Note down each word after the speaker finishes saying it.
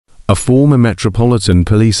a former Metropolitan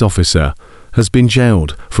Police officer, has been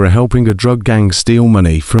jailed for helping a drug gang steal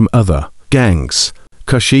money from other gangs.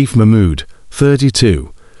 Kashif Mahmood,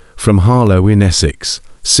 32, from Harlow in Essex,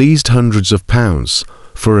 seized hundreds of pounds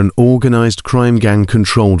for an organised crime gang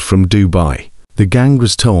controlled from Dubai. The gang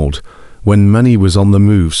was told when money was on the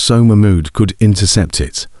move so Mahmood could intercept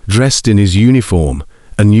it. Dressed in his uniform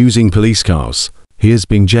and using police cars, he has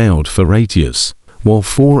been jailed for 8 years, while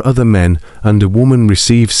 4 other men and a woman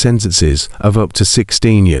received sentences of up to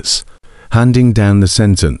 16 years. Handing down the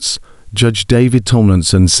sentence, Judge David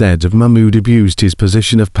Tomlinson said of Mahmood abused his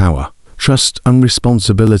position of power, trust and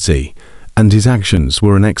responsibility, and his actions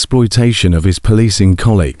were an exploitation of his policing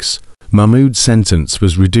colleagues. Mahmood's sentence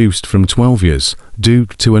was reduced from 12 years due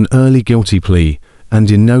to an early guilty plea,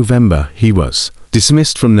 and in November he was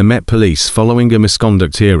dismissed from the Met Police following a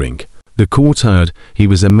misconduct hearing. The court heard he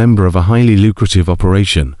was a member of a highly lucrative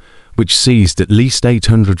operation which seized at least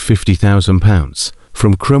 £850,000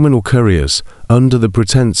 from criminal couriers under the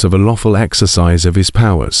pretense of a lawful exercise of his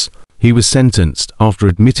powers. He was sentenced after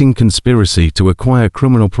admitting conspiracy to acquire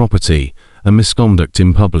criminal property and misconduct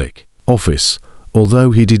in public office,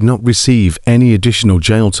 although he did not receive any additional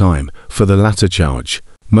jail time for the latter charge.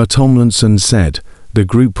 Tomlinson said the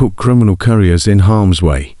group put criminal couriers in harm's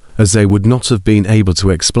way, as they would not have been able to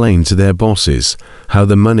explain to their bosses how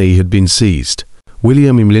the money had been seized.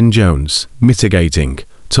 William Lynn Jones, mitigating,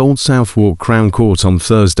 told Southwark Crown Court on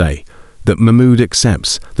Thursday that Mahmood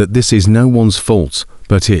accepts that this is no one's fault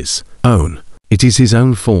but his own. It is his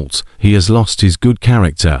own fault. He has lost his good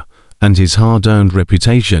character and his hard-earned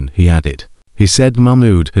reputation, he added. He said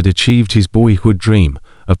Mahmood had achieved his boyhood dream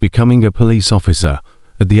of becoming a police officer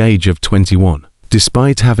at the age of 21.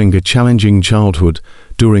 Despite having a challenging childhood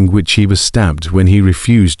during which he was stabbed when he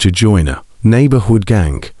refused to join a neighborhood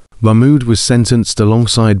gang, Mahmood was sentenced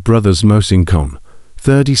alongside brothers Mohsin Khan,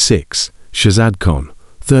 36, Shahzad Khan,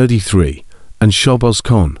 33, and Shahbaz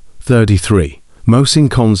Khan, 33. Mohsin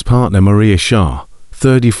Khan's partner Maria Shah,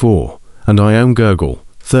 34, and Ion Gurgle,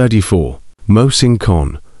 34. Mohsin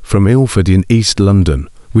Khan, from Ilford in East London,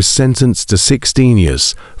 was sentenced to 16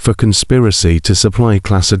 years for conspiracy to supply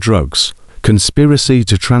class of drugs, conspiracy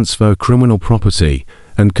to transfer criminal property,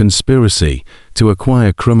 and conspiracy to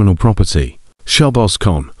acquire criminal property. Shahbaz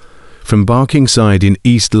Khan, from Barkingside in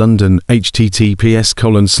East London,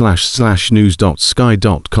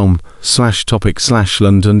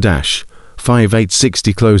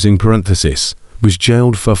 https://news.sky.com/topic/London-5860 was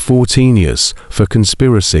jailed for 14 years for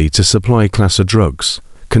conspiracy to supply class of drugs,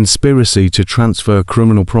 conspiracy to transfer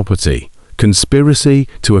criminal property, conspiracy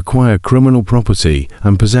to acquire criminal property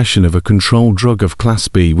and possession of a controlled drug of Class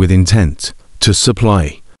B with intent to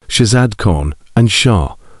supply. Shahzad Khan and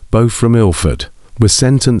Shah, both from Ilford, were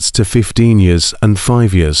sentenced to 15 years and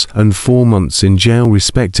 5 years and 4 months in jail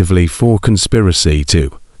respectively for conspiracy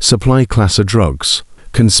to supply class of drugs,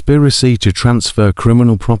 conspiracy to transfer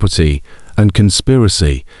criminal property, and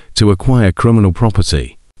conspiracy to acquire criminal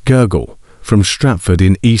property. Gurgle, from Stratford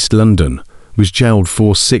in East London, was jailed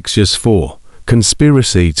for 6 years for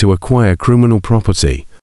conspiracy to acquire criminal property,